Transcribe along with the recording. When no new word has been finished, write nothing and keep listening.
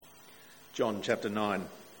John chapter 9.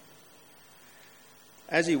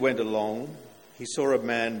 As he went along, he saw a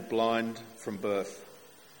man blind from birth.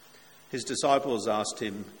 His disciples asked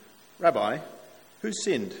him, "Rabbi, who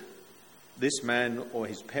sinned, this man or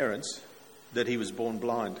his parents, that he was born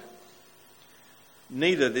blind?"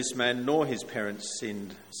 "Neither this man nor his parents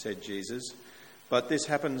sinned," said Jesus, "but this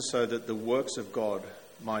happened so that the works of God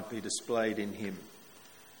might be displayed in him.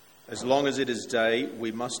 As long as it is day,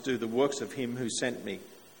 we must do the works of him who sent me.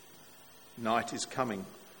 Night is coming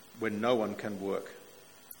when no one can work.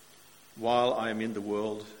 While I am in the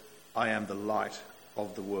world, I am the light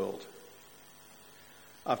of the world."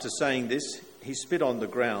 After saying this, he spit on the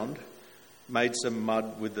ground, made some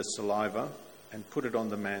mud with the saliva, and put it on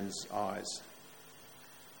the man's eyes.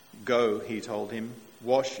 "Go," he told him,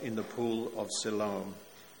 "wash in the pool of Siloam."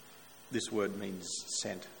 This word means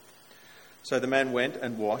sent. So the man went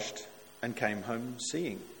and washed and came home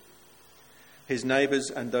seeing. His neighbours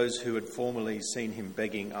and those who had formerly seen him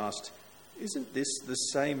begging asked, "Isn't this the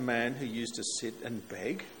same man who used to sit and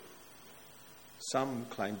beg?" Some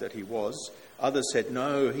claimed that he was. Others said,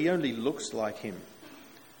 "No, he only looks like him."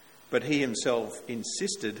 But he himself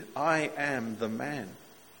insisted, "I am the man."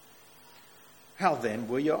 "How then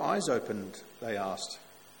were your eyes opened?" they asked.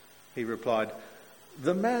 He replied,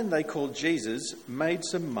 "The man they called Jesus made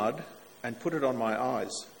some mud and put it on my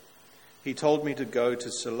eyes. He told me to go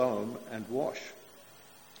to Siloam and wash.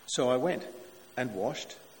 So I went and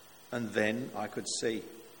washed, and then I could see."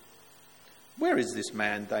 "Where is this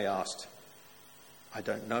man?" they asked. "I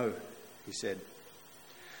don't know," he said.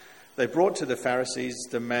 They brought to the Pharisees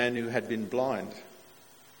the man who had been blind.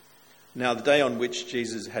 Now the day on which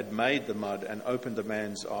Jesus had made the mud and opened the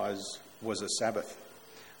man's eyes was a Sabbath.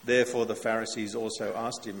 Therefore the Pharisees also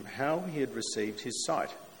asked him how he had received his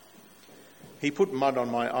sight. "He put mud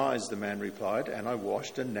on my eyes," the man replied, "and I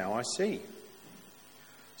washed, and now I see."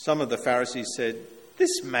 Some of the Pharisees said,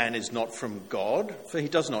 "This man is not from God, for he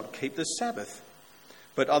does not keep the Sabbath."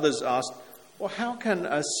 But others asked, "Well, how can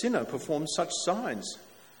a sinner perform such signs?"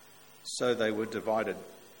 So they were divided.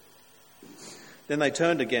 Then they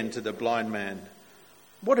turned again to the blind man.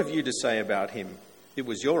 "What have you to say about him? It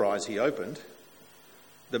was your eyes he opened."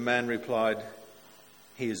 The man replied,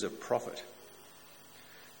 "He is a prophet."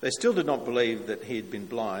 They still did not believe that he had been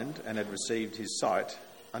blind and had received his sight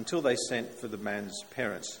until they sent for the man's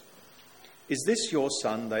parents. "Is this your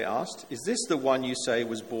son?" they asked. "Is this the one you say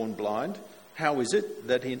was born blind? How is it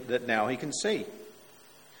that now he can see?"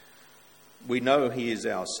 "We know he is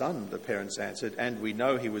our son," the parents answered, "and we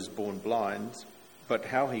know he was born blind, but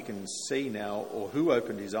how he can see now or who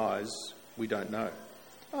opened his eyes, we don't know.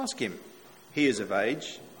 Ask him. He is of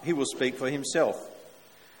age. He will speak for himself."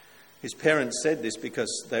 His parents said this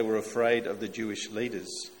because they were afraid of the Jewish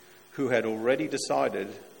leaders, who had already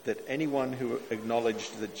decided that anyone who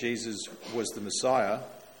acknowledged that Jesus was the Messiah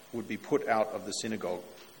would be put out of the synagogue.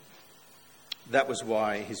 That was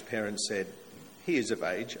why his parents said, "He is of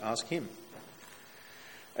age, ask him."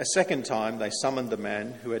 A second time they summoned the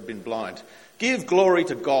man who had been blind. "Give glory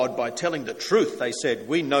to God by telling the truth," they said.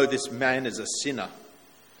 "We know this man is a sinner."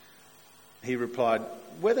 He replied,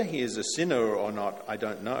 "Whether he is a sinner or not, I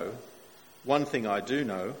don't know. One thing I do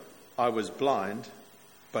know, I was blind,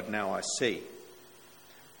 but now I see."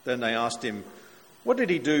 Then they asked him, "What did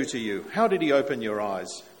he do to you? How did he open your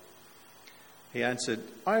eyes?" He answered,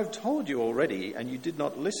 "I have told you already, and you did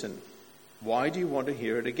not listen. Why do you want to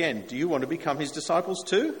hear it again? Do you want to become his disciples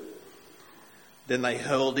too?" Then they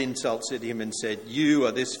hurled insults at him and said, "You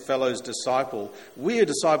are this fellow's disciple. We are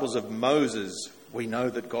disciples of Moses. We know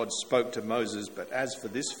that God spoke to Moses, but as for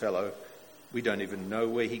this fellow, we don't even know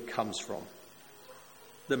where he comes from."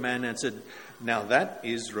 The man answered, "Now that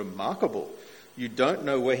is remarkable. You don't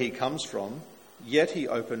know where he comes from, yet he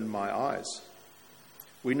opened my eyes.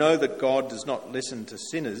 We know that God does not listen to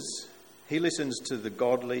sinners. He listens to the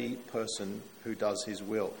godly person who does his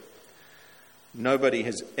will. Nobody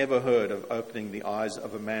has ever heard of opening the eyes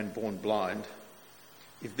of a man born blind.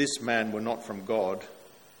 If this man were not from God,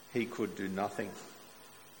 he could do nothing."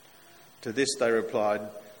 To this they replied,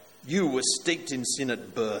 "You were steeped in sin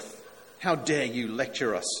at birth. How dare you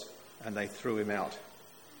lecture us?" And they threw him out.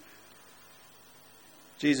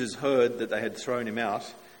 Jesus heard that they had thrown him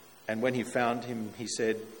out, and when he found him, he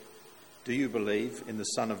said, "Do you believe in the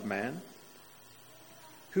Son of Man?"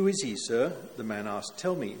 "Who is he, sir?" the man asked.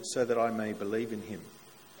 "Tell me, so that I may believe in him."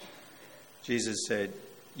 Jesus said,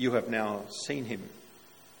 "You have now seen him.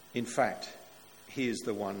 In fact, he is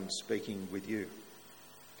the one speaking with you."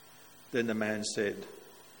 Then the man said,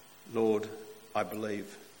 "Lord, I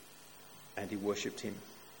believe," and he worshipped him.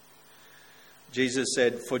 Jesus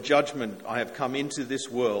said, "For judgment I have come into this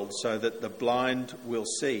world, so that the blind will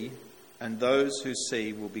see, and those who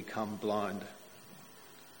see will become blind."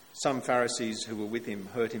 Some Pharisees who were with him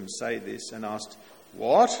heard him say this and asked,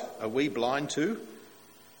 "What? Are we blind too?"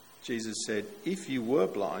 Jesus said, "If you were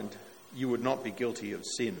blind, you would not be guilty of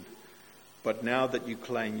sin. But now that you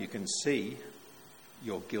claim you can see,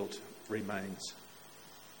 your guilt remains."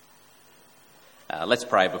 Let's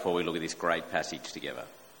pray before we look at this great passage together.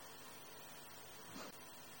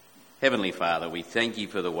 Heavenly Father, we thank you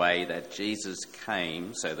for the way that Jesus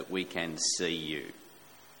came so that we can see you.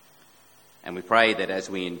 And we pray that as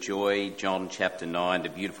we enjoy John chapter 9, the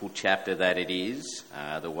beautiful chapter that it is,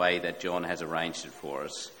 the way that John has arranged it for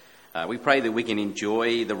us, we pray that we can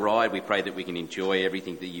enjoy the ride. We pray that we can enjoy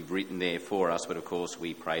everything that you've written there for us. But of course,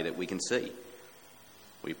 we pray that we can see.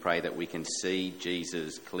 We pray that we can see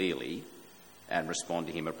Jesus clearly and respond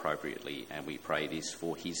to him appropriately. And we pray this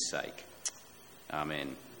for his sake.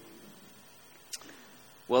 Amen.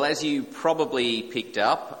 Well, as you probably picked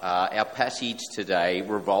up, our passage today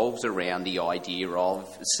revolves around the idea of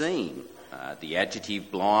seeing. The adjective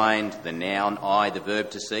blind, the noun eye, the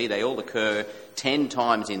verb to see, they all occur 10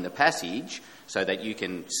 times in the passage so that you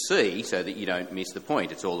can see, so that you don't miss the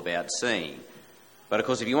point. It's all about seeing. But of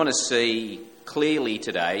course, if you want to see clearly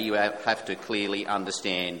today, you have to clearly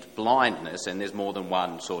understand blindness, and there's more than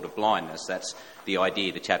one sort of blindness. That's the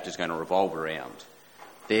idea the chapter's going to revolve around.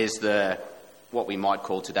 There's what we might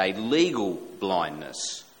call today legal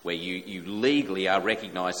blindness, where you legally are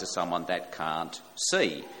recognised as someone that can't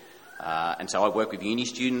see. And so I work with uni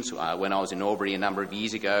students. When I was in Albury a number of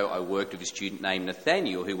years ago, I worked with a student named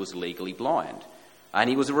Nathaniel who was legally blind. And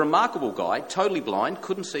he was a remarkable guy, totally blind,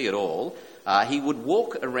 couldn't see at all. He would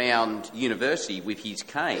walk around university with his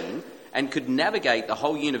cane and could navigate the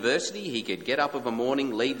whole university. He could get up of a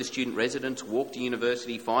morning, leave the student residence, walk to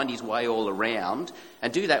university, find his way all around,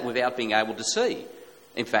 and do that without being able to see.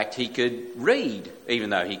 In fact, he could read, even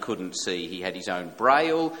though he couldn't see. He had his own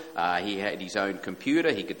braille, he had his own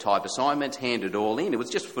computer, he could type assignments, hand it all in. It was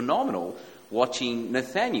just phenomenal watching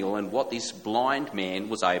Nathaniel and what this blind man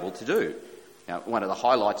was able to do. Now, one of the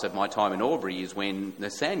highlights of my time in Albury is when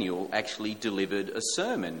Nathaniel actually delivered a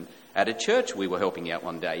sermon at a church we were helping out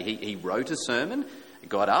one day. He wrote a sermon,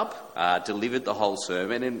 got up, delivered the whole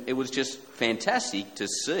sermon, and it was just fantastic to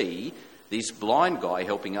see this blind guy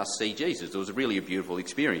helping us see Jesus. It was really a beautiful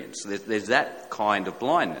experience. There's that kind of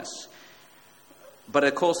blindness. But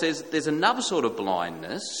of course, there's another sort of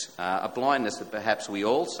blindness, a blindness that perhaps we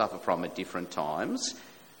all suffer from at different times.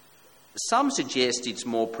 Some suggest it's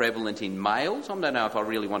more prevalent in males. I don't know if I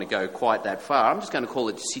really want to go quite that far. I'm just going to call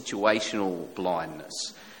it situational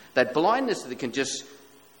blindness. That blindness that can just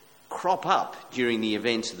crop up during the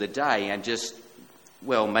events of the day and just,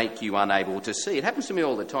 make you unable to see. It happens to me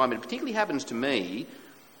all the time, and it particularly happens to me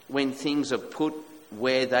when things are put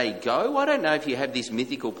where they go. I don't know if you have this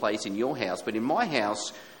mythical place in your house, but in my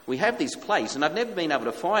house we have this place, and I've never been able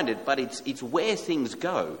to find it, but it's where things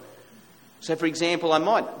go. So, for example, I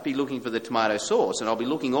might be looking for the tomato sauce, and I'll be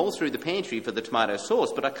looking all through the pantry for the tomato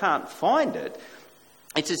sauce, but I can't find it.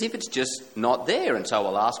 It's as if it's just not there. And so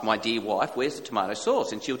I'll ask my dear wife, "Where's the tomato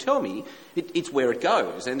sauce?" And she'll tell me it's where it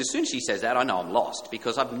goes. And as soon as she says that, I know I'm lost,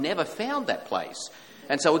 because I've never found that place.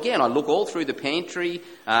 And so again, I look all through the pantry,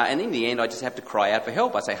 and in the end, I just have to cry out for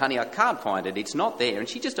help. I say, "Honey, I can't find it. It's not there." And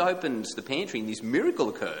she just opens the pantry, and this miracle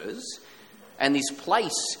occurs, and this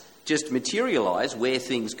place just materialise where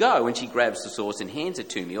things go, and she grabs the sauce and hands it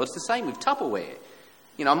to me. Or it's the same with Tupperware.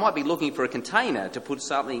 I might be looking for a container to put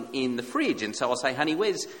something in the fridge, and so I'll say, "Honey,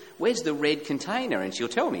 where's the red container?" And she'll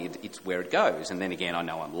tell me it's where it goes. And then again, I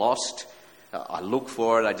know I'm lost. I look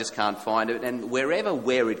for it, I just can't find it. And where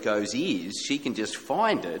it goes is, she can just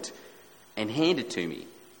find it and hand it to me.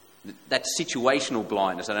 That's situational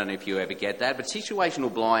blindness. I don't know if you ever get that, but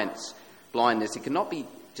situational blindness, it cannot be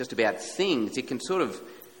just about things. It can sort of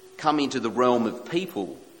come into the realm of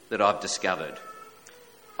people that I've discovered.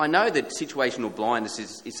 I know that situational blindness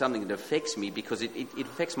is something that affects me because it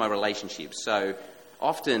affects my relationships. So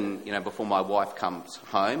often, before my wife comes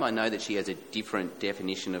home, I know that she has a different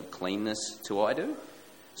definition of cleanness to I do.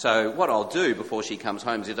 So what I'll do before she comes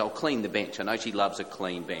home is I'll clean the bench. I know she loves a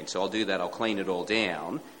clean bench, so I'll do that. I'll clean it all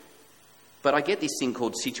down. But I get this thing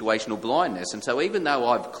called situational blindness. And so even though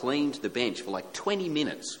I've cleaned the bench for like 20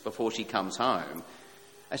 minutes before she comes home,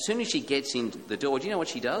 as soon as she gets into the door, do you know what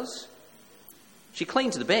she does? She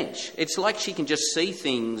cleans the bench. It's like she can just see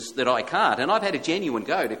things that I can't. And I've had a genuine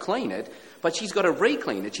go to clean it, but she's got to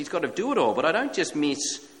re-clean it. She's got to do it all. But I don't just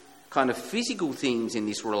miss kind of physical things in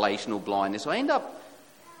this relational blindness. I end up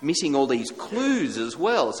missing all these clues as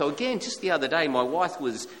well. So again, just the other day, my wife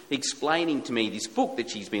was explaining to me this book that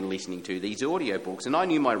she's been listening to, these audio books, and I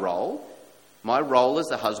knew my role. My role as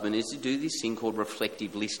the husband is to do this thing called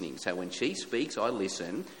reflective listening. So when she speaks, I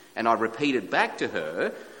listen, and I repeat it back to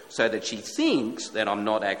her so that she thinks that I'm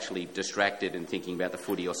not actually distracted and thinking about the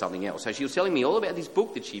footy or something else. So she was telling me all about this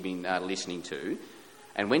book that she'd been listening to.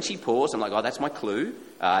 And when she paused, I'm like, oh, that's my clue.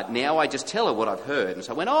 Now I just tell her what I've heard. And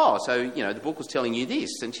so I went, the book was telling you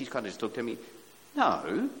this. And she kind of just looked at me,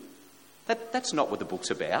 no, that's not what the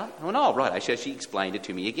book's about. I went, oh, right. So she explained it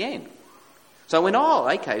to me again. So I went, oh,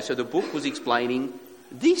 okay, so the book was explaining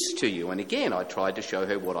this to you. And again, I tried to show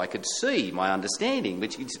her what I could see, my understanding.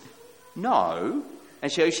 But she said, no.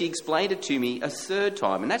 And so she explained it to me a third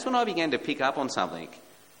time. And that's when I began to pick up on something.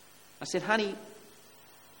 I said, honey,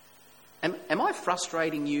 am I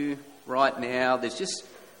frustrating you right now? There's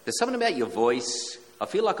something about your voice. I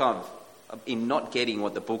feel like I'm in not getting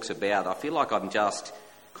what the book's about. I feel like I'm just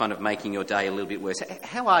kind of making your day a little bit worse.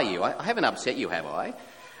 How are you? I haven't upset you, have I?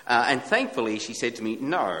 And thankfully she said to me,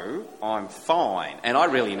 no, I'm fine. And I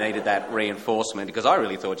really needed that reinforcement because I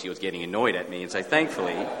really thought she was getting annoyed at me. And so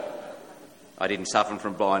thankfully I didn't suffer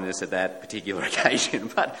from blindness at that particular occasion.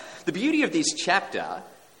 But the beauty of this chapter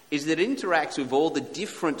is that it interacts with all the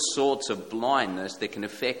different sorts of blindness that can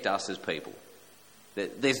affect us as people.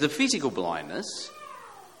 There's the physical blindness,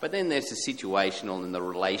 but then there's the situational and the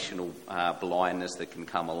relational blindness that can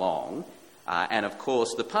come along. And of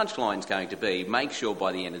course, the punchline's going to be, make sure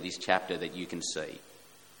by the end of this chapter that you can see,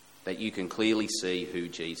 that you can clearly see who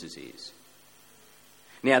Jesus is.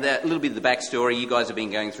 Now, a little bit of the backstory. You guys have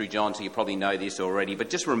been going through John, so you probably know this already, but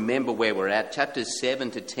just remember where we're at. Chapters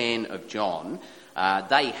 7 to 10 of John,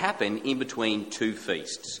 they happen in between two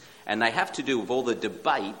feasts. And they have to do with all the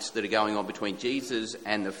debates that are going on between Jesus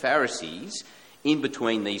and the Pharisees in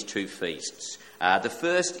between these two feasts. The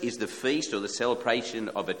first is the feast or the celebration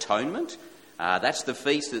of atonement. That's the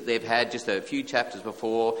feast that they've had just a few chapters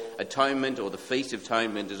before. Atonement, or the Feast of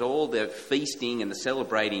Atonement, is all the feasting and the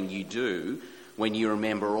celebrating you do when you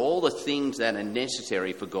remember all the things that are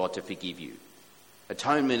necessary for God to forgive you.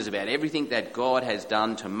 Atonement is about everything that God has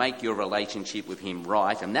done to make your relationship with him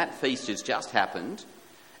right, and that feast has just happened.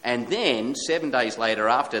 And then 7 days later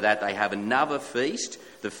after that, they have another feast,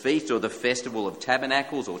 the feast or the festival of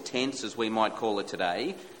tabernacles, or tents as we might call it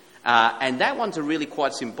today. And that one's a really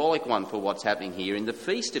quite symbolic one for what's happening here. In the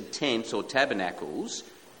Feast of Tents or Tabernacles,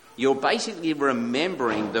 you're basically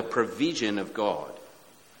remembering the provision of God.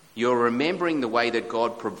 You're remembering the way that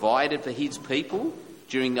God provided for his people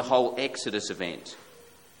during the whole Exodus event.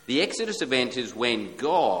 The Exodus event is when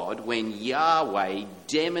Yahweh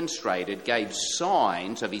demonstrated, gave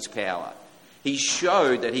signs of his power. He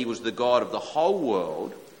showed that he was the God of the whole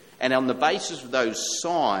world, and on the basis of those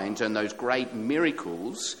signs and those great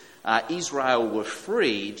miracles, Israel were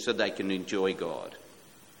freed so they can enjoy God.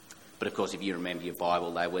 But of course, if you remember your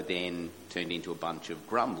Bible, they were then turned into a bunch of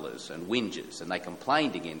grumblers and whingers, and they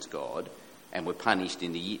complained against God and were punished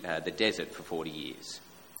in the desert for 40 years.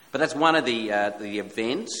 But that's one of the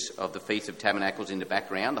events of the Feast of Tabernacles in the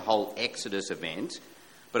background, the whole Exodus event.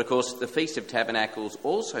 But of course, the Feast of Tabernacles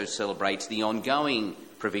also celebrates the ongoing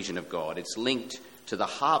provision of God. It's linked to the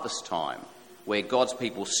harvest time, where God's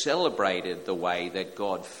people celebrated the way that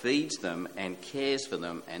God feeds them and cares for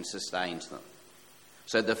them and sustains them.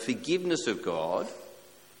 So the forgiveness of God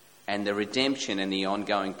and the redemption and the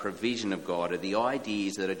ongoing provision of God are the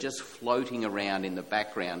ideas that are just floating around in the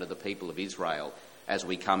background of the people of Israel as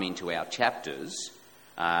we come into our chapters.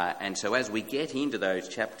 And so as we get into those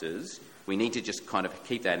chapters, we need to just kind of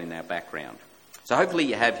keep that in our background. So hopefully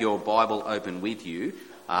you have your Bible open with you.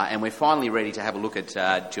 And we're finally ready to have a look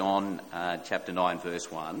at John chapter 9,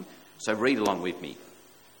 verse 1. So read along with me.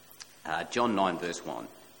 John 9, verse 1.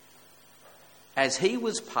 As he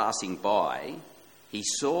was passing by, he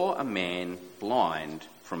saw a man blind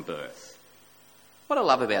from birth. What I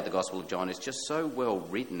love about the Gospel of John is just so well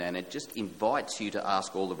written, and it just invites you to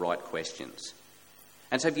ask all the right questions.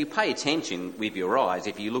 And so if you pay attention with your eyes,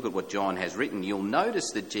 if you look at what John has written, you'll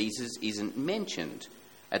notice that Jesus isn't mentioned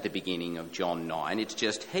at the beginning of John 9. It's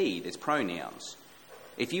just he, there's pronouns.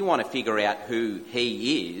 If you want to figure out who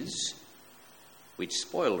he is, which,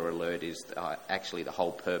 spoiler alert, is actually the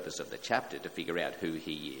whole purpose of the chapter, to figure out who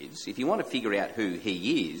he is. If you want to figure out who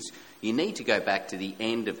he is, you need to go back to the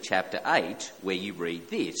end of chapter 8, where you read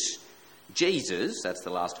this. Jesus, that's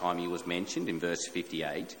the last time he was mentioned in verse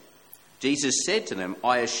 58, Jesus said to them,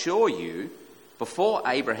 I assure you, before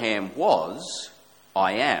Abraham was,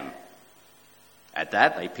 I am. At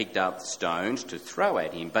that, they picked up stones to throw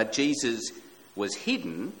at him, but Jesus was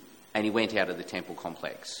hidden and he went out of the temple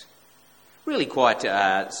complex. Really quite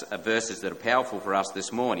verses that are powerful for us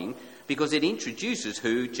this morning, because it introduces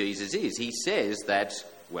who Jesus is. He says that,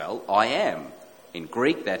 well, I am. In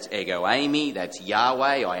Greek, that's ego eimi, that's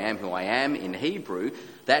Yahweh, I am who I am. In Hebrew,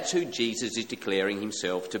 that's who Jesus is declaring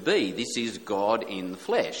himself to be. This is God in the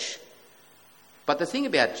flesh. But the thing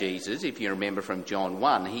about Jesus, if you remember from John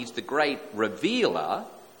 1, he's the great revealer,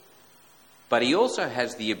 but he also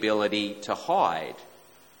has the ability to hide.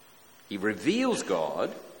 He reveals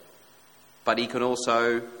God, but he can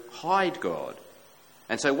also hide God.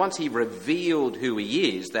 And so once he revealed who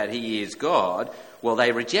he is, that he is God, well,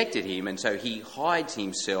 they rejected him, and so he hides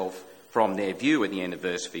himself from their view at the end of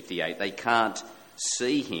verse 58. They can't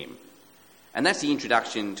see him. And that's the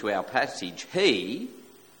introduction to our passage. He,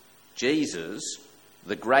 Jesus,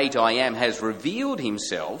 the great I am, has revealed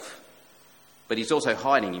himself, but he's also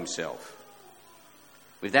hiding himself.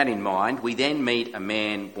 With that in mind, we then meet a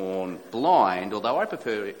man born blind, although I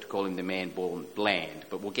prefer to call him the man born bland,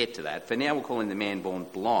 but we'll get to that. For now, we'll call him the man born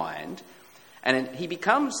blind. And he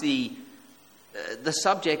becomes the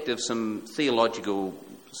subject of some theological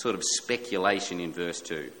sort of speculation in verse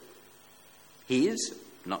 2. His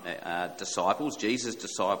disciples, Jesus'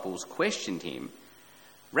 disciples, questioned him.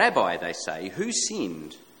 Rabbi, they say, who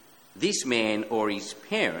sinned, this man or his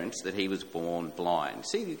parents, that he was born blind?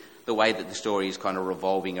 See the way that the story is kind of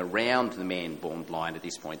revolving around the man born blind at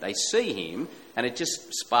this point. They see him, and it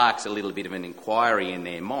just sparks a little bit of an inquiry in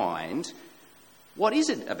their mind. What is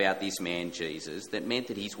it about this man, Jesus, that meant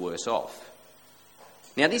that he's worse off?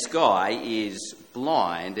 Now, this guy is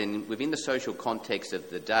blind, and within the social context of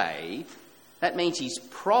the day, that means he's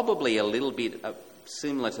probably a little bit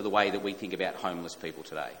similar to the way that we think about homeless people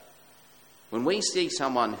today. When we see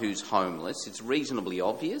someone who's homeless, it's reasonably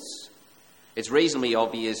obvious. It's reasonably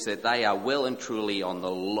obvious that they are well and truly on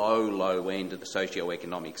the low end of the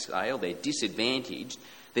socio-economic scale. They're disadvantaged.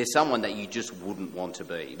 They're someone that you just wouldn't want to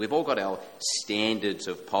be. We've all got our standards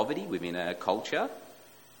of poverty within our culture.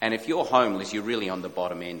 And if you're homeless, you're really on the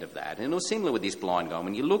bottom end of that. And it was similar with this blind guy.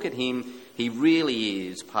 When you look at him, he really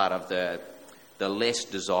is part of the less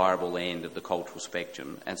desirable end of the cultural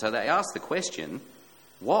spectrum. And so they ask the question,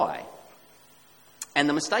 why? And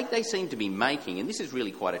the mistake they seem to be making, and this is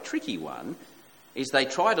really quite a tricky one, is they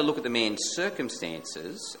try to look at the man's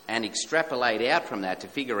circumstances and extrapolate out from that to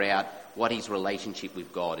figure out what his relationship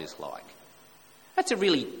with God is like. That's a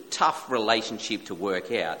really tough relationship to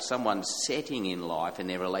work out, someone's setting in life and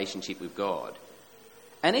their relationship with God.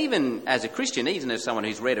 And even as a Christian, even as someone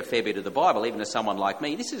who's read a fair bit of the Bible, even as someone like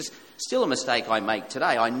me, this is still a mistake I make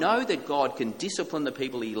today. I know that God can discipline the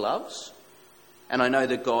people he loves, and I know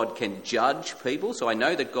that God can judge people, so I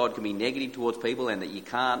know that God can be negative towards people and that you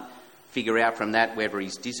can't figure out from that whether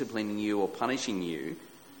he's disciplining you or punishing you.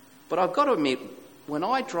 But I've got to admit, when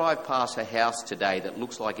I drive past a house today that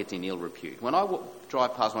looks like it's in ill repute, when I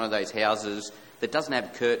drive past one of those houses that doesn't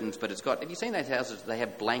have curtains, but it's got... Have you seen those houses? They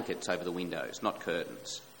have blankets over the windows, not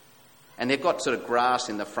curtains. And they've got sort of grass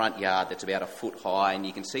in the front yard that's about a foot high, and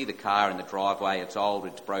you can see the car in the driveway. It's old,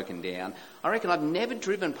 it's broken down. I reckon I've never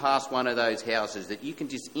driven past one of those houses that you can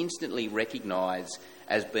just instantly recognise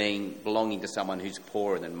as belonging to someone who's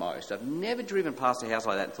poorer than most. I've never driven past a house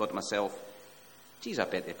like that and thought to myself, geez, I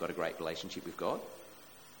bet they've got a great relationship with God.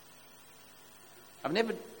 I've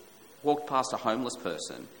never walked past a homeless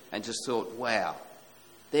person and just thought, wow,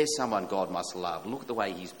 there's someone God must love. Look at the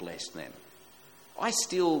way he's blessed them. I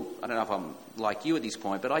don't know if I'm like you at this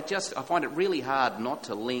point, but I find it really hard not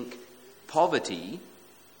to link poverty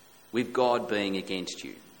with God being against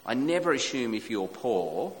you. I never assume if you're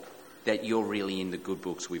poor that you're really in the good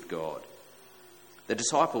books with God. The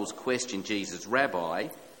disciples questioned Jesus, Rabbi,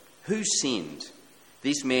 who sinned,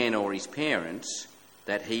 this man or his parents,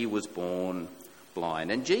 that he was born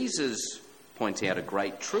blind? And Jesus points out a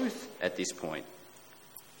great truth at this point.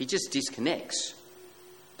 He just disconnects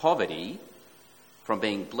poverty from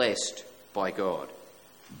being blessed by God.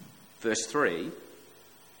 Verse 3,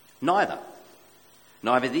 neither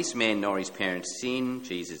this man nor his parents sinned,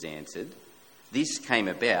 Jesus answered. This came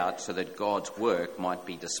about so that God's work might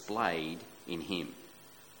be displayed in him.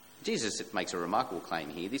 Jesus makes a remarkable claim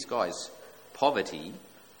here. This guy's poverty,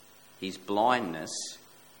 his blindness,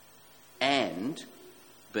 and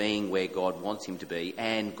being where God wants him to be,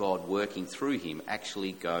 and God working through him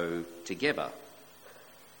actually go together.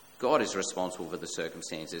 God is responsible for the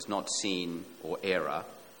circumstances, not sin or error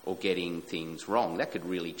or getting things wrong. That could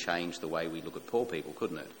really change the way we look at poor people,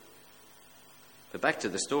 couldn't it? But back to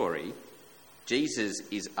the story, Jesus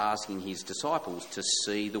is asking his disciples to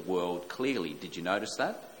see the world clearly. Did you notice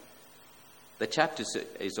that? The chapter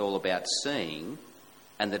is all about seeing,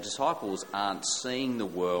 and the disciples aren't seeing the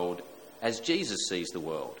world as Jesus sees the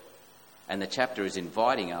world. And the chapter is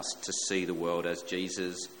inviting us to see the world as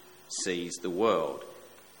Jesus sees the world.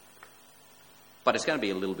 But it's going to be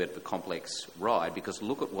a little bit of a complex ride, because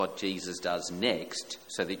look at what Jesus does next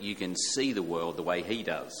so that you can see the world the way he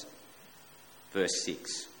does. Verse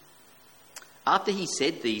 6. After he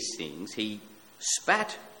said these things, he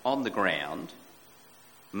spat on the ground,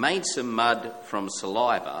 made some mud from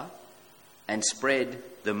saliva, and spread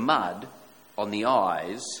the mud on the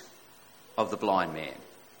eyes of the blind man.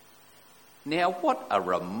 Now, what a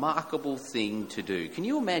remarkable thing to do. Can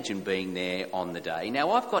you imagine being there on the day?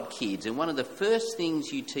 Now, I've got kids, and one of the first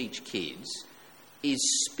things you teach kids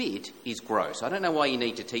is spit is gross. I don't know why you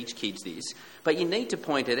need to teach kids this, but you need to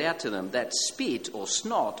point it out to them that spit or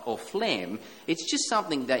snot or phlegm, it's just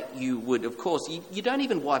something that you would, of course, you don't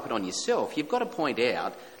even wipe it on yourself. You've got to point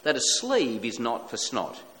out that a sleeve is not for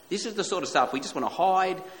snot. This is the sort of stuff we just want to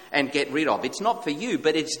hide and get rid of. It's not for you,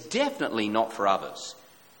 but it's definitely not for others.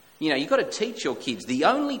 You know, you've got to teach your kids the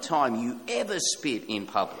only time you ever spit in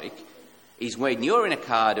public is when you're in a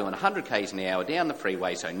car doing 100 k's an hour down the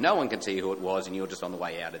freeway so no one can see who it was and you're just on the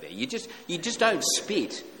way out of there. You just don't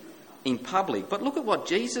spit in public. But look at what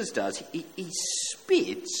Jesus does. He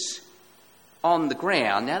spits on the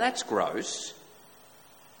ground. Now, that's gross.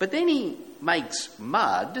 But then he makes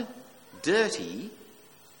mud dirty.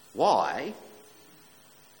 Why?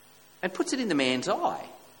 And puts it in the man's eye.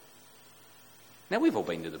 Now, we've all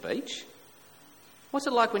been to the beach. What's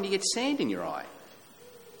it like when you get sand in your eye?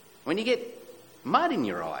 When you get mud in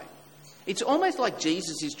your eye? It's almost like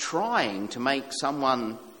Jesus is trying to make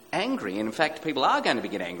someone angry. And in fact, people are going to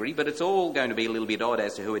get angry, but it's all going to be a little bit odd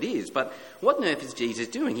as to who it is. But what on earth is Jesus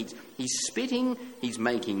doing? He's spitting, he's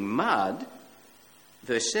making mud.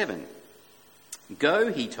 Verse 7.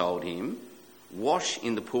 Go, he told him, wash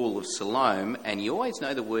in the pool of Siloam. And you always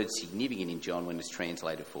know the word significant in John when it's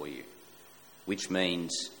translated for you, which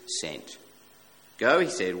means sent. Go, he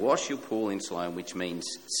said, wash your pool in Siloam, which means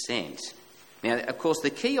sent. Now, of course,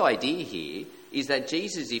 the key idea here is that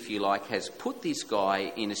Jesus, if you like, has put this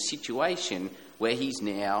guy in a situation where he's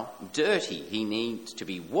now dirty. He needs to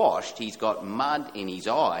be washed. He's got mud in his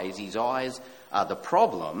eyes. His eyes are the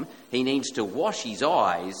problem. He needs to wash his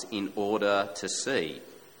eyes in order to see.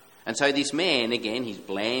 And so this man, again, he's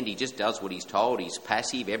bland. He just does what he's told. He's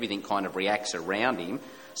passive. Everything kind of reacts around him.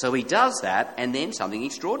 So he does that, and then something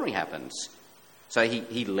extraordinary happens. So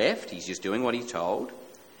he left, he's just doing what he's told,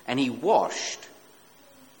 and he washed.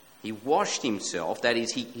 He washed himself, that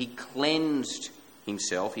is, he cleansed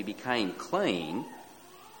himself, he became clean,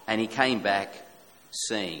 and he came back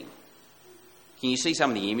seeing. Can you see some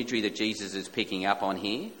of the imagery that Jesus is picking up on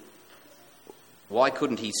here? Why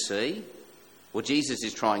couldn't he see? Well, Jesus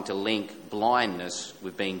is trying to link blindness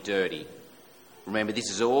with being dirty. Remember, this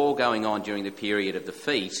is all going on during the period of the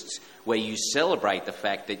feasts where you celebrate the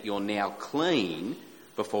fact that you're now clean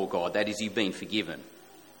before God. That is, you've been forgiven.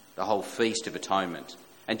 The whole Feast of Atonement.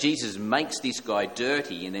 And Jesus makes this guy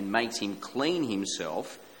dirty and then makes him clean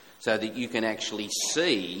himself so that you can actually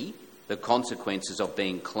see the consequences of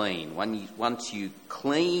being clean. Once you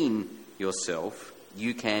clean yourself,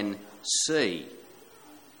 you can see.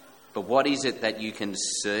 But what is it that you can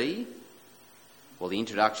see? Well, the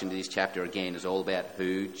introduction to this chapter, again, is all about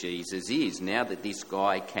who Jesus is. Now that this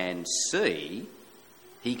guy can see,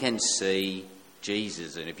 he can see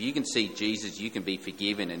Jesus. And if you can see Jesus, you can be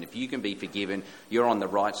forgiven. And if you can be forgiven, you're on the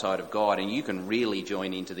right side of God. And you can really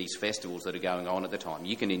join into these festivals that are going on at the time.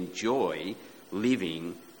 You can enjoy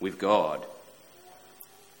living with God.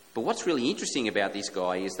 But what's really interesting about this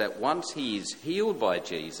guy is that once he is healed by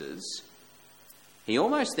Jesus, he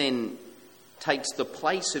almost then takes the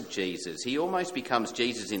place of Jesus. He almost becomes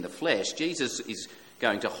Jesus in the flesh. Jesus is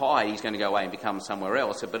going to hide. He's going to go away and become somewhere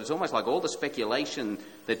else. But it's almost like all the speculation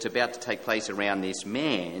that's about to take place around this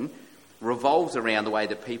man revolves around the way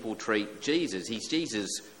that people treat Jesus. He's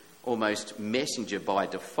Jesus' almost messenger by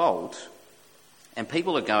default. And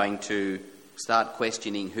people are going to start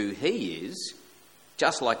questioning who he is,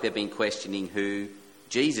 just like they've been questioning who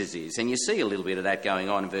Jesus is. And you see a little bit of that going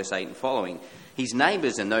on in verse 8 and following. His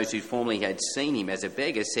neighbours and those who formerly had seen him as a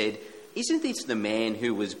beggar said, "Isn't this the man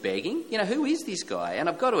who was begging? You know, who is this guy?" And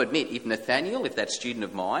I've got to admit, if Nathaniel, if that student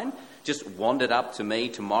of mine, just wandered up to me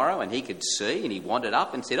tomorrow and he could see, and he wandered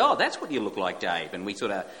up and said, "Oh, that's what you look like, Dave," and we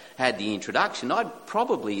sort of had the introduction, I'd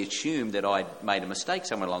probably assume that I'd made a mistake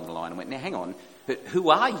somewhere along the line and went, "Now, hang on, who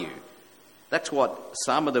are you?" That's what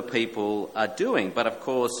some of the people are doing. But of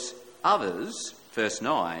course, others, verse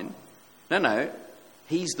 9, no,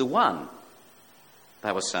 he's the one,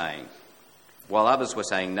 they were saying. While others were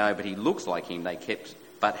saying, "No, but he looks like him,"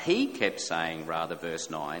 he kept saying, verse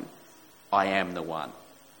 9, "I am the one."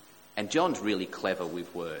 And John's really clever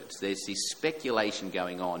with words. There's this speculation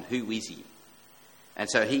going on. Who is he? And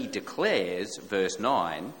so he declares, verse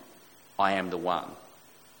 9, I am the one.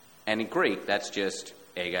 And in Greek, that's just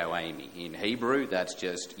ego eimi. In Hebrew, that's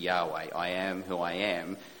just Yahweh. I am who I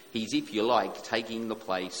am. He's, if you like, taking the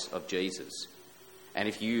place of Jesus. And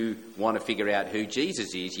if you want to figure out who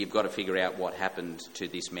Jesus is, you've got to figure out what happened to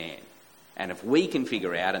this man. And if we can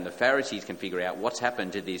figure out, and the Pharisees can figure out what's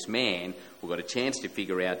happened to this man, we've got a chance to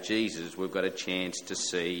figure out Jesus. We've got a chance to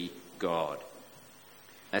see God.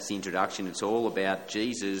 That's the introduction. It's all about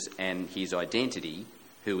Jesus and his identity.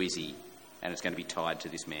 Who is he? And it's going to be tied to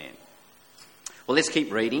this man. Well, let's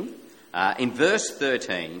keep reading. In verse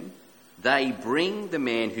 13, they bring the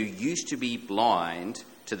man who used to be blind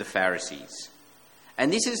to the Pharisees.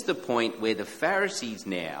 And this is the point where the Pharisees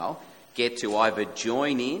now get to either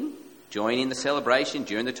join in the celebration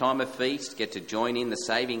during the time of feast, get to join in the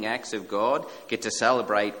saving acts of God, get to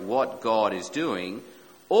celebrate what God is doing,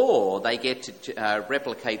 or they get to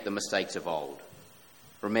replicate the mistakes of old.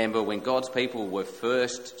 Remember, when God's people were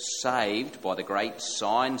first saved by the great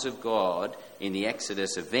signs of God in the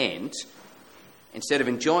Exodus event, instead of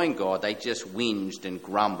enjoying God, they just whinged and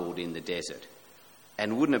grumbled in the desert.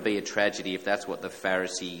 And wouldn't it be a tragedy if that's what the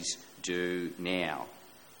Pharisees do now?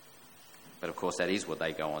 But of course, that is what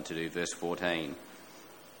they go on to do. Verse 14.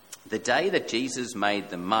 The day that Jesus made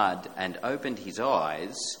the mud and opened his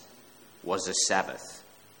eyes was a Sabbath.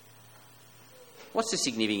 What's the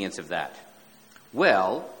significance of that?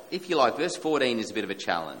 Well, if you like, verse 14 is a bit of a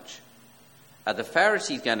challenge. Are the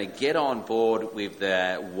Pharisees going to get on board with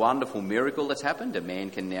the wonderful miracle that's happened, a man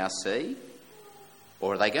can now see?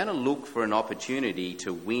 Or are they going to look for an opportunity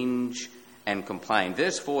to whinge and complain?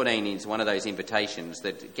 Verse 14 is one of those invitations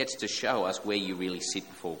that gets to show us where you really sit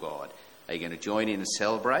before God. Are you going to join in and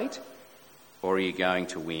celebrate, or are you going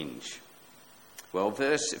to whinge? Well,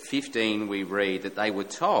 verse 15 we read that they were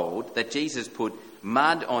told that Jesus put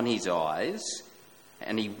mud on his eyes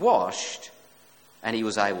and he washed and he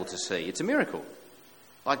was able to see. It's a miracle.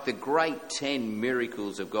 Like the great 10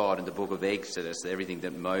 miracles of God in the book of Exodus, everything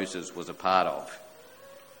that Moses was a part of.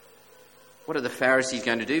 What are the Pharisees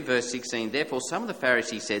going to do? Verse 16, therefore some of the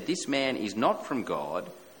Pharisees said, this man is not from God,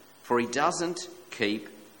 for he doesn't keep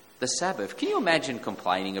the Sabbath. Can you imagine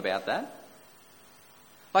complaining about that?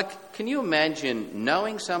 Like, can you imagine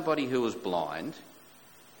knowing somebody who was blind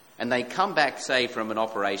and they come back, say, from an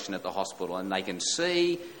operation at the hospital and they can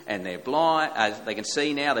see and they're blind, they can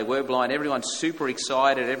see now, they were blind, everyone's super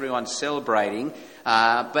excited, everyone's celebrating,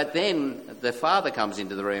 but then the father comes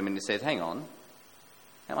into the room and he says, hang on,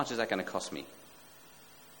 how much is that going to cost me?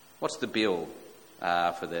 What's the bill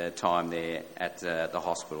for the time there at the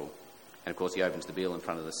hospital? And of course he opens the bill in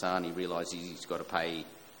front of the son, he realises he's got to pay,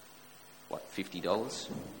 $50?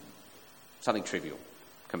 Something trivial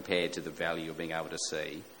compared to the value of being able to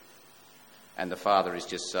see. And the father is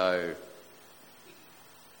just so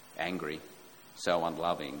angry, so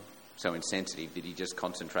unloving, so insensitive that he just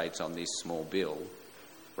concentrates on this small bill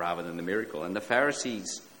rather than the miracle. And the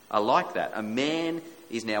Pharisees are like that. A man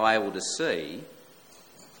is now able to see,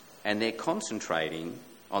 and they're concentrating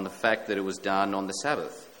on the fact that it was done on the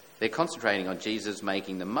Sabbath. They're concentrating on Jesus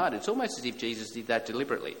making the mud. It's almost as if Jesus did that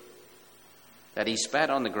deliberately. That he spat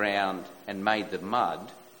on the ground and made the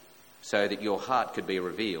mud so that your heart could be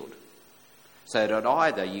revealed. So that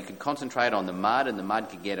either you could concentrate on the mud and the mud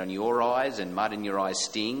could get on your eyes and mud in your eyes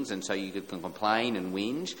stings and so you could complain and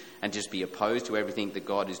whinge and just be opposed to everything that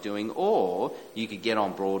God is doing, or you could get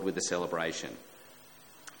on board with the celebration.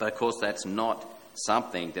 But of course that's not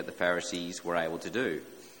something that the Pharisees were able to do.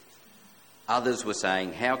 Others were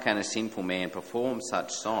saying, how can a sinful man perform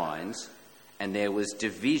such signs? And there was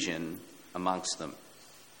division amongst them.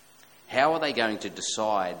 How are they going to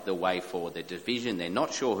decide the way forward? Their division, they're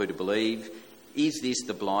not sure who to believe. Is this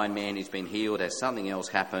the blind man who's been healed? Has something else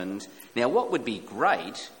happened? Now, what would be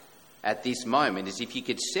great at this moment is if you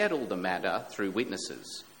could settle the matter through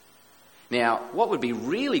witnesses. Now, what would be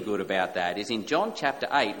really good about that is in John chapter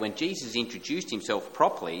 8, when Jesus introduced himself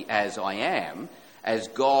properly as I am, as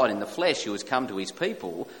God in the flesh who has come to his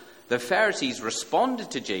people, the Pharisees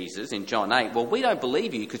responded to Jesus in John 8, well, we don't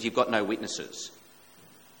believe you because you've got no witnesses.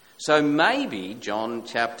 So maybe, John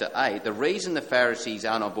chapter 8, the reason the Pharisees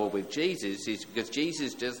aren't on board with Jesus is because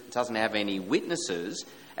Jesus just doesn't have any witnesses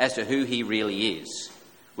as to who he really is.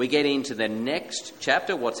 We get into the next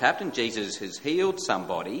chapter, what's happened. Jesus has healed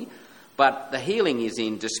somebody, but the healing is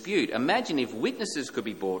in dispute. Imagine if witnesses could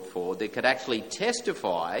be brought forward that could actually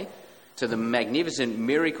testify to the magnificent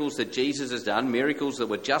miracles that Jesus has done, miracles that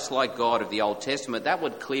were just like God of the Old Testament. That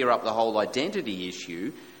would clear up the whole identity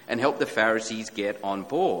issue and help the Pharisees get on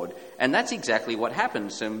board. And that's exactly what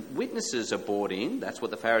happened. Some witnesses are brought in. That's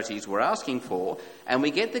what the Pharisees were asking for. And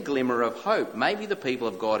we get the glimmer of hope. Maybe the people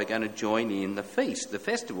of God are going to join in the feast, the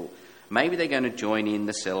festival. Maybe they're going to join in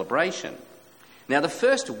the celebration. Now, the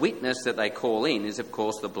first witness that they call in is, of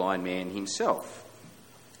course, the blind man himself.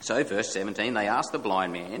 So, verse 17, they ask the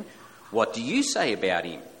blind man, "What do you say about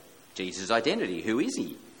him?" Jesus' identity. Who is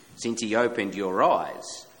he? "Since he opened your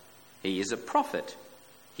eyes, he is a prophet,"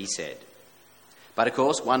 he said. But, of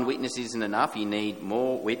course, one witness isn't enough. You need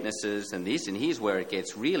more witnesses than this. And here's where it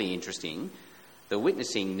gets really interesting. The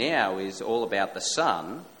witnessing now is all about the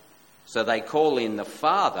Son. So they call in the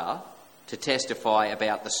Father to testify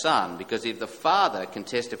about the Son, because if the Father can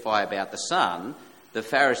testify about the Son, the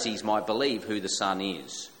Pharisees might believe who the Son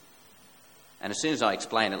is. And as soon as I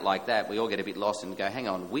explain it like that, we all get a bit lost and go, hang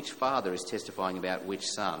on, which Father is testifying about which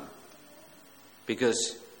Son?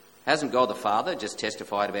 Because hasn't God the Father just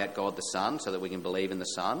testified about God the Son so that we can believe in the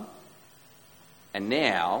Son? And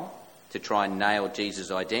now, to try and nail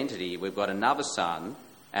Jesus' identity, we've got another Son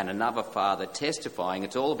and another Father testifying.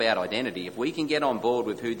 It's all about identity. If we can get on board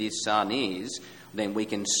with who this Son is, then we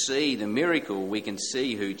can see the miracle, we can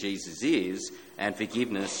see who Jesus is, and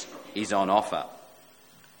forgiveness is on offer.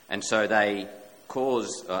 And so they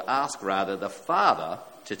ask the Father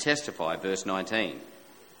to testify, verse 19.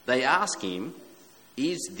 They ask him,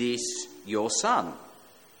 "Is this your Son?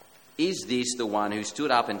 Is this the one who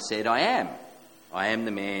stood up and said, 'I am. I am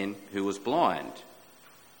the man who was blind'?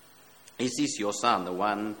 Is this your Son, the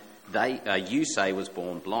one you say was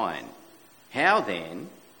born blind? How then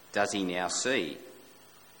does he now see?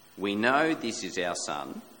 We know this is our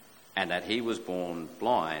son, and that he was born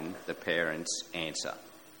blind," the parents answer.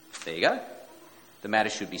 There you go. The matter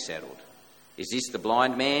should be settled. Is this the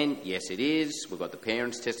blind man? Yes, it is. We've got the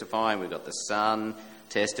parents testifying. We've got the son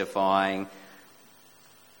testifying.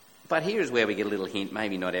 But here is where we get a little hint.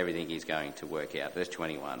 Maybe not everything is going to work out. Verse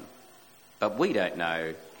 21. But we don't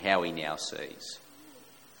know how he now sees.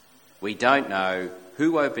 We don't know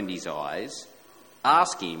who opened his eyes.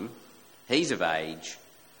 Ask him. He's of age.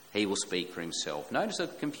 He will speak for himself. Notice the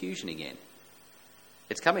confusion again.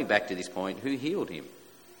 It's coming back to this point, who healed him?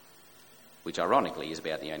 Which ironically is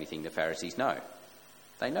about the only thing the Pharisees know.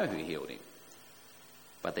 They know who healed him.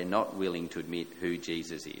 But they're not willing to admit who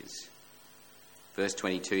Jesus is. Verse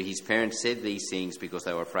 22, his parents said these things because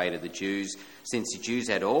they were afraid of the Jews, since the Jews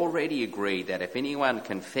had already agreed that if anyone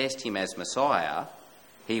confessed him as Messiah,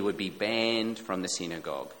 he would be banned from the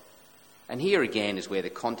synagogue. And here again is where the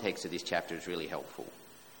context of this chapter is really helpful.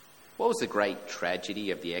 What was the great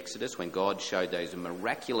tragedy of the Exodus when God showed those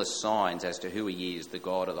miraculous signs as to who he is, the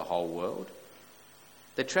God of the whole world?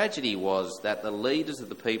 The tragedy was that the leaders of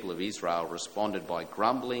the people of Israel responded by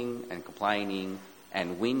grumbling and complaining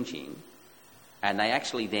and whinging, and they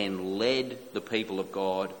actually then led the people of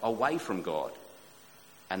God away from God,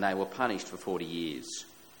 and they were punished for 40 years.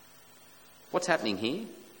 What's happening here?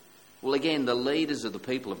 Well, again, the leaders of the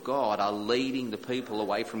people of God are leading the people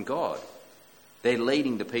away from God. They're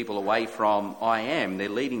leading the people away from I am. They're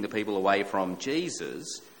leading the people away from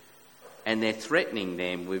Jesus, and they're threatening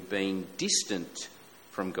them with being distant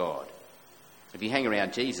from God. If you hang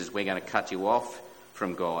around Jesus, we're going to cut you off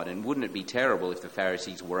from God. And wouldn't it be terrible if the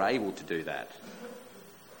Pharisees were able to do that?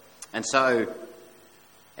 And so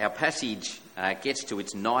our passage gets to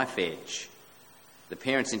its knife edge. The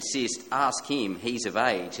parents insist, ask him, he's of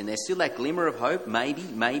age. And there's still that glimmer of hope.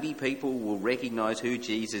 Maybe people will recognise who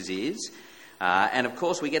Jesus is. And of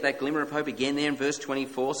course we get that glimmer of hope again there in verse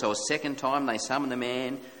 24. So a second time they summon the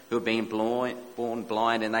man who had been born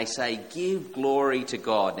blind, and they say, give glory to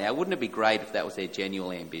God. Now, wouldn't it be great if that was their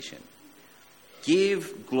genuine ambition?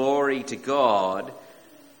 Give glory to God.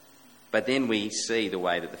 But then we see the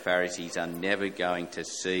way that the Pharisees are never going to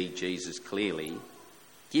see Jesus clearly.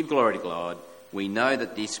 Give glory to God. We know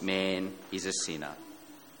that this man is a sinner.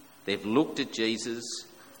 They've looked at Jesus.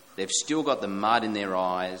 They've still got the mud in their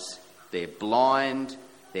eyes. They're blind.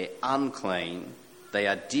 They're unclean. They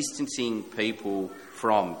are distancing people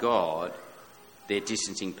from God. They're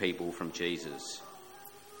distancing people from Jesus.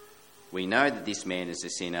 We know that this man is a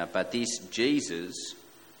sinner, but this Jesus,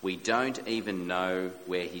 we don't even know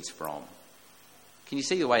where he's from. Can you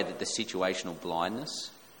see the way that the situational blindness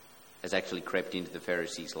has actually crept into the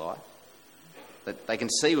Pharisees' life? That they can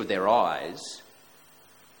see with their eyes,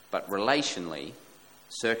 but relationally,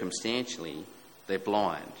 circumstantially, they're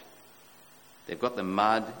blind. They've got the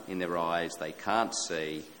mud in their eyes, they can't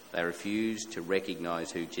see, they refuse to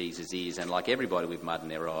recognise who Jesus is, and like everybody with mud in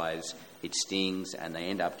their eyes, it stings and they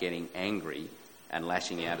end up getting angry and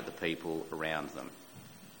lashing out at the people around them.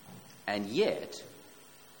 And yet,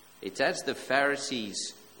 it's as the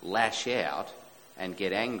Pharisees lash out and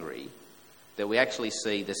get angry that we actually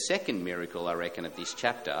see the second miracle, I reckon, of this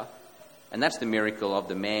chapter, and that's the miracle of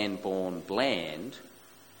the man born blind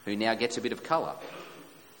who now gets a bit of colour.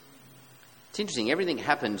 It's interesting, everything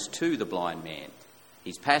happens to the blind man.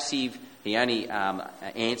 He's passive, he only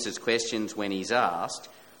answers questions when he's asked,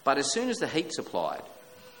 but as soon as the heat's applied,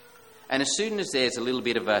 and as soon as there's a little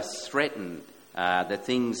bit of a threaten that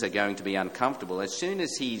things are going to be uncomfortable, as soon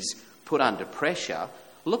as he's put under pressure,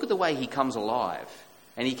 look at the way he comes alive.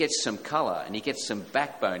 And he gets some colour, and he gets some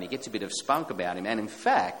backbone, he gets a bit of spunk about him. And in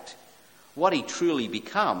fact, what he truly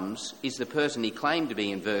becomes is the person he claimed to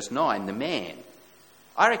be in verse 9, the man.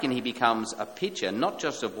 I reckon he becomes a picture, not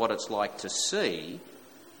just of what it's like to see,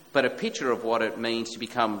 but a picture of what it means to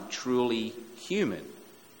become truly human,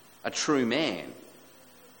 a true man.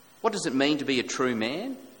 What does it mean to be a true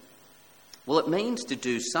man? Well, it means to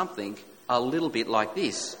do something a little bit like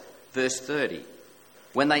this. Verse 30.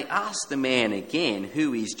 When they ask the man again,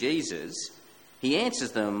 who is Jesus, he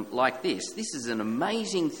answers them like this. This is an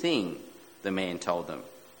amazing thing, the man told them.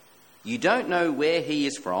 You don't know where he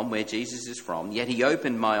is from, where Jesus is from, yet he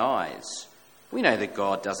opened my eyes. We know that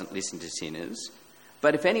God doesn't listen to sinners,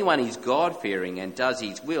 but if anyone is God-fearing and does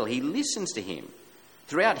his will, he listens to him.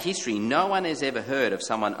 Throughout history, no one has ever heard of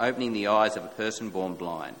someone opening the eyes of a person born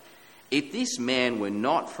blind. If this man were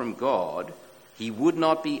not from God, he would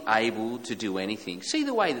not be able to do anything. See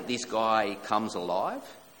the way that this guy comes alive?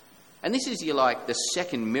 And this is, the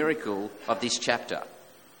second miracle of this chapter.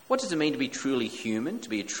 What does it mean to be truly human, to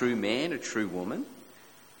be a true man, a true woman?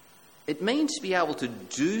 It means to be able to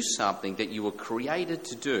do something that you were created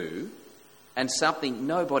to do and something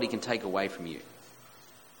nobody can take away from you.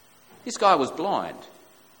 This guy was blind.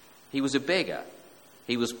 He was a beggar.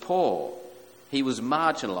 He was poor. He was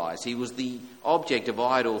marginalised. He was the object of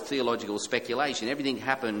idle theological speculation. Everything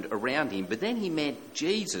happened around him. But then he met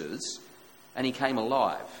Jesus and he came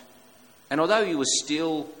alive. And although he was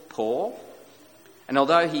still poor, and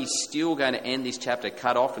although he's still going to end this chapter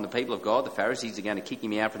cut off from the people of God, the Pharisees are going to kick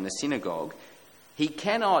him out from the synagogue, he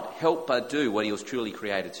cannot help but do what he was truly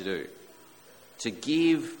created to do. To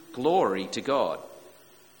give glory to God.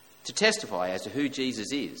 To testify as to who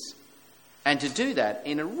Jesus is. And to do that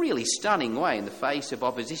in a really stunning way in the face of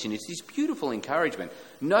opposition. It's this beautiful encouragement.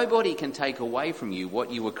 Nobody can take away from you what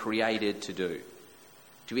you were created to do.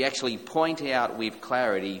 To actually point out with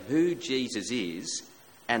clarity who Jesus is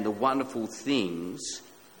and the wonderful things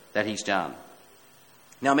that he's done.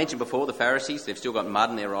 Now, I mentioned before the Pharisees, they've still got mud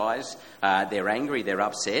in their eyes. They're angry, they're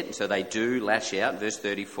upset, and so they do lash out. Verse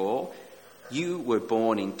 34, you were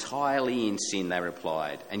born entirely in sin, they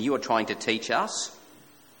replied, and you are trying to teach us?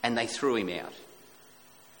 And they threw him out.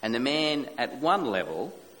 And the man, at one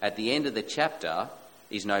level, at the end of the chapter,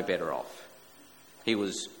 is no better off. He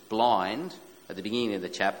was blind at the beginning of the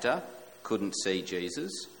chapter, couldn't see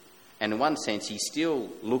Jesus. And in one sense, he's still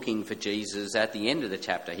looking for Jesus at the end of the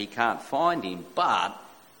chapter. He can't find him, but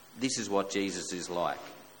this is what Jesus is like.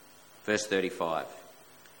 Verse 35.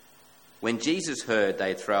 When Jesus heard they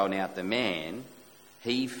had thrown out the man,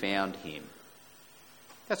 he found him.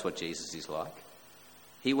 That's what Jesus is like.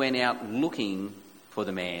 He went out looking for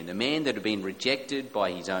the man that had been rejected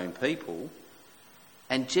by his own people,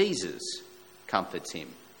 and Jesus comforts him,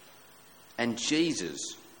 and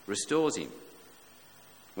Jesus restores him.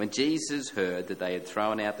 When Jesus heard that they had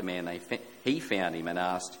thrown out the man, he found him and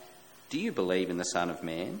asked, do you believe in the Son of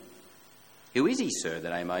Man? Who is he, sir,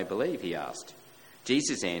 that I may believe? He asked.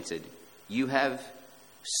 Jesus answered, you have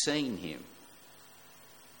seen him.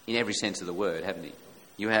 In every sense of the word, haven't you?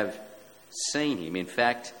 You have seen him. In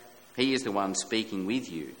fact, he is the one speaking with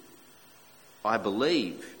you. I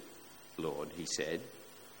believe, Lord, he said,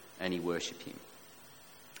 and he worshipped him.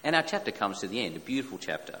 And our chapter comes to the end, a beautiful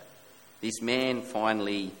chapter. This man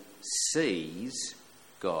finally sees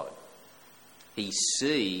God. He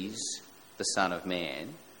sees the Son of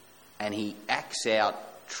Man, and he acts out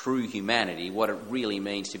true humanity, what it really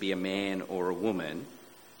means to be a man or a woman.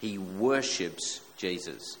 He worships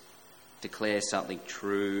Jesus, declares something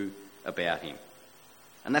true about him.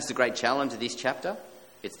 And that's the great challenge of this chapter.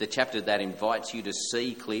 It's the chapter that invites you to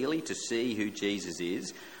see clearly, to see who Jesus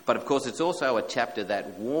is. But of course, it's also a chapter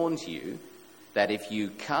that warns you that if you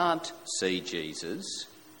can't see Jesus,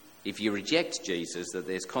 if you reject Jesus, that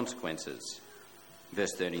there's consequences.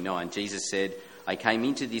 Verse 39, Jesus said, I came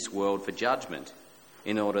into this world for judgment,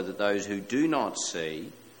 in order that those who do not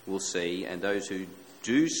see will see, and those who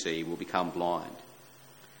do see will become blind.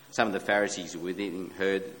 Some of the Pharisees within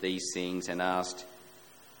heard these things and asked,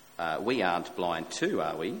 we aren't blind too,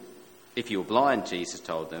 are we? If you were blind, Jesus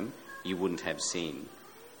told them, you wouldn't have sin.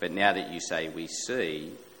 But now that you say we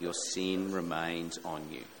see, your sin remains on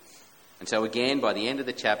you. And so again, by the end of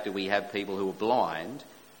the chapter, we have people who are blind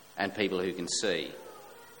and people who can see.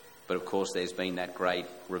 But of course, there's been that great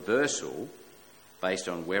reversal based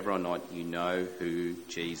on whether or not you know who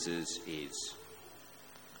Jesus is.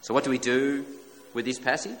 So what do we do with this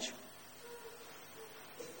passage?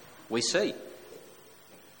 We see.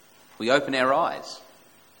 We open our eyes.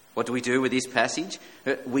 What do we do with this passage?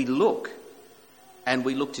 We look, and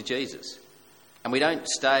we look to Jesus. And we don't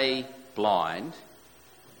stay blind.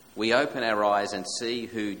 We open our eyes and see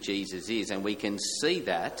who Jesus is, and we can see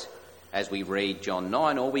that as we read John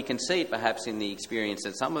 9, or we can see it perhaps in the experience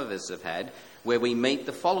that some of us have had, where we meet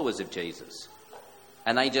the followers of Jesus.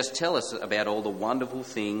 And they just tell us about all the wonderful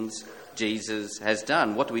things Jesus has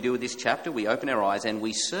done. What do we do with this chapter? We open our eyes and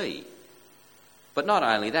we see. But not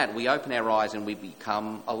only that, we open our eyes and we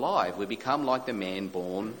become alive. We become like the man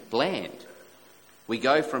born bland. We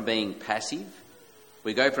go from being passive,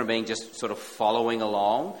 we go from being just sort of following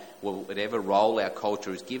along, whatever role our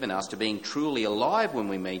culture has given us, to being truly alive when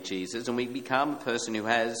we meet Jesus, and we become a person who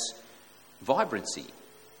has vibrancy,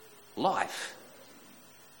 life,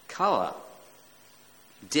 colour,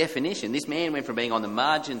 definition. This man went from being on the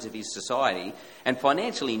margins of his society and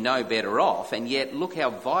financially no better off, and yet look how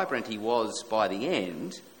vibrant he was by the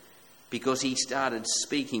end, because he started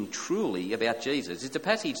speaking truly about Jesus. It's a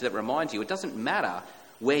passage that reminds you it doesn't matter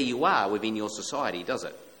where you are within your society, does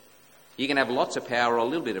it? You can have lots of power or a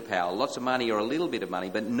little bit of power, lots of money or a little bit of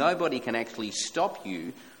money, but nobody can actually stop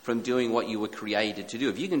you from doing what you were created to do.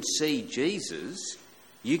 If you can see Jesus,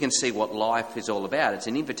 you can see what life is all about. It's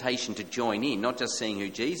an invitation to join in, not just seeing who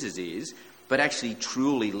Jesus is, but actually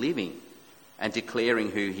truly living and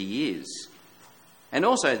declaring who he is. And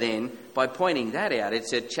also then, by pointing that out,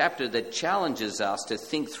 it's a chapter that challenges us to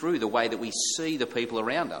think through the way that we see the people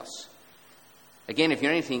around us. Again, if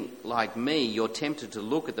you're anything like me, you're tempted to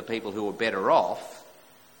look at the people who are better off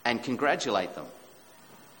and congratulate them.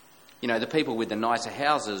 You know, the people with the nicer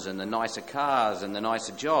houses and the nicer cars and the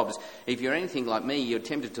nicer jobs. If you're anything like me, you're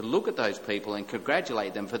tempted to look at those people and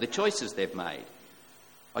congratulate them for the choices they've made.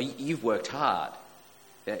 Oh, you've worked hard.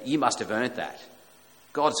 You must have earned that.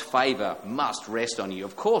 God's favour must rest on you.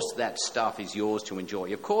 Of course that stuff is yours to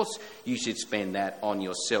enjoy. Of course you should spend that on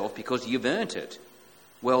yourself because you've earned it.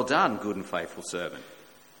 Well done, good and faithful servant.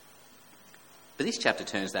 But this chapter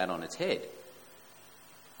turns that on its head.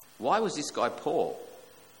 Why was this guy poor?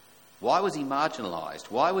 Why was he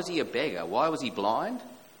marginalised? Why was he a beggar? Why was he blind?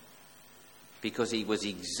 Because he was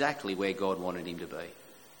exactly where God wanted him to be.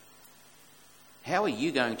 How are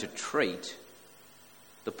you going to treat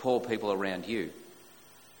the poor people around you?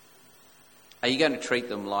 Are you going to treat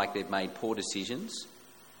them like they've made poor decisions?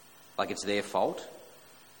 Like it's their fault?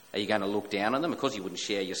 Are you going to look down on them? Of course you wouldn't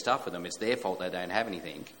share your stuff with them. It's their fault they don't have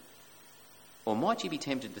anything. Or might you be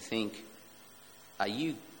tempted to think, are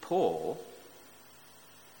you poor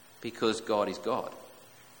because God is God?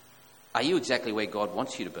 Are you exactly where God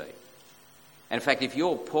wants you to be? And in fact, if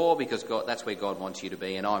you're poor because that's where God wants you to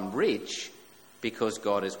be, and I'm rich because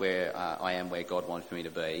God is where I am where God wants me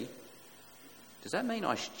to be, does that mean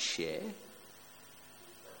I should share?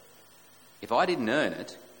 If I didn't earn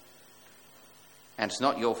it, and it's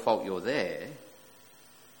not your fault you're there,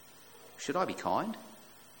 should I be kind?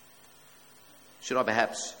 Should I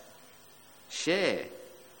perhaps share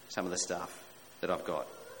some of the stuff that I've got?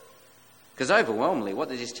 Because overwhelmingly, what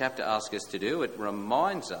does this chapter ask us to do? It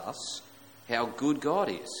reminds us how good God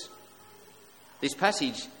is. This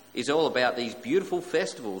passage is all about these beautiful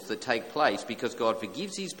festivals that take place because God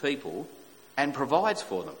forgives his people and provides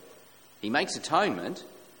for them. He makes atonement,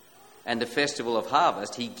 and the festival of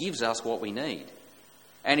harvest, he gives us what we need.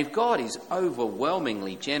 And if God is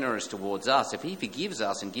overwhelmingly generous towards us, if he forgives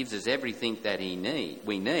us and gives us everything that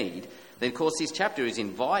we need, then of course this chapter is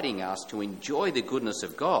inviting us to enjoy the goodness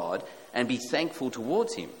of God and be thankful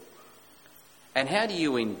towards him. And how do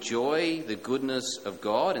you enjoy the goodness of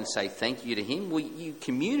God and say thank you to him? Well, you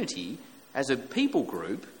community, as a people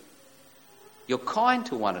group, you're kind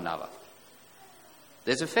to one another.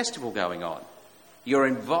 There's a festival going on. You're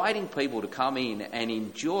inviting people to come in and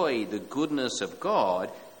enjoy the goodness of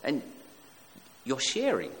God, and you're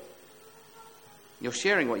sharing. You're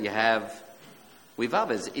sharing what you have with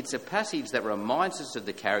others. It's a passage that reminds us of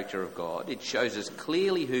the character of God. It shows us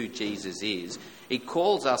clearly who Jesus is. It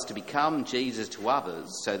calls us to become Jesus to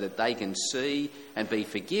others so that they can see and be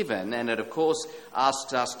forgiven. And it, of course,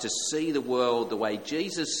 asks us to see the world the way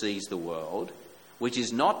Jesus sees the world, which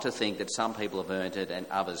is not to think that some people have earned it and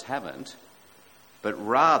others haven't, but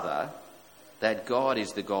rather that God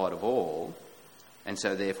is the God of all, and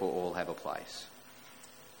so therefore all have a place.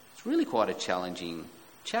 It's really quite a challenging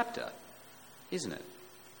chapter, isn't it?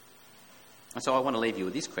 And so I want to leave you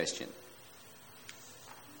with this question.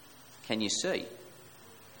 Can you see?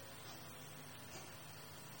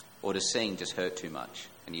 Or does seeing just hurt too much?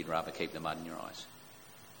 and you'd rather keep the mud in your eyes.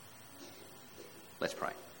 Let's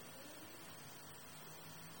pray.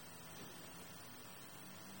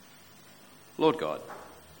 Lord God,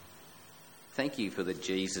 thank you for the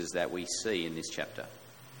Jesus that we see in this chapter.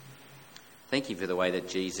 Thank you for the way that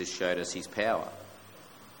Jesus showed us his power.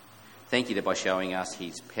 Thank you that by showing us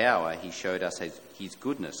his power, he showed us his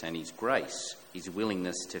goodness and his grace, his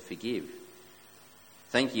willingness to forgive.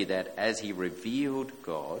 Thank you that as he revealed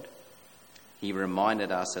God, he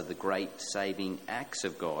reminded us of the great saving acts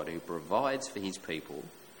of God who provides for his people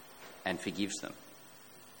and forgives them.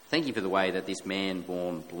 Thank you for the way that this man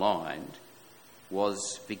born blind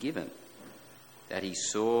was forgiven, that he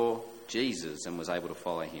saw Jesus and was able to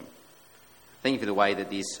follow him. Thank you for the way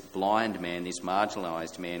that this blind man, this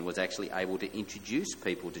marginalised man, was actually able to introduce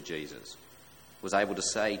people to Jesus, was able to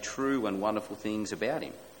say true and wonderful things about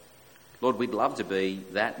him. Lord, we'd love to be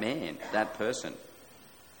that man, that person,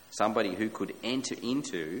 somebody who could enter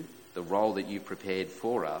into the role that you've prepared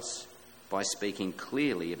for us by speaking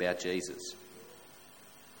clearly about Jesus.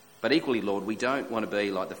 But equally, Lord, we don't want to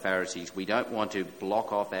be like the Pharisees. We don't want to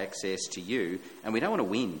block off access to you, and we don't want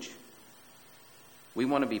to whinge. We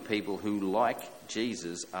want to be people who, like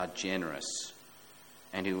Jesus, are generous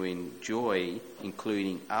and who enjoy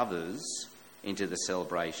including others into the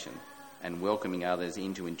celebration and welcoming others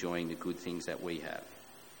into enjoying the good things that we have.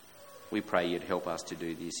 We pray you'd help us to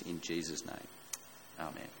do this in Jesus' name.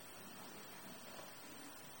 Amen.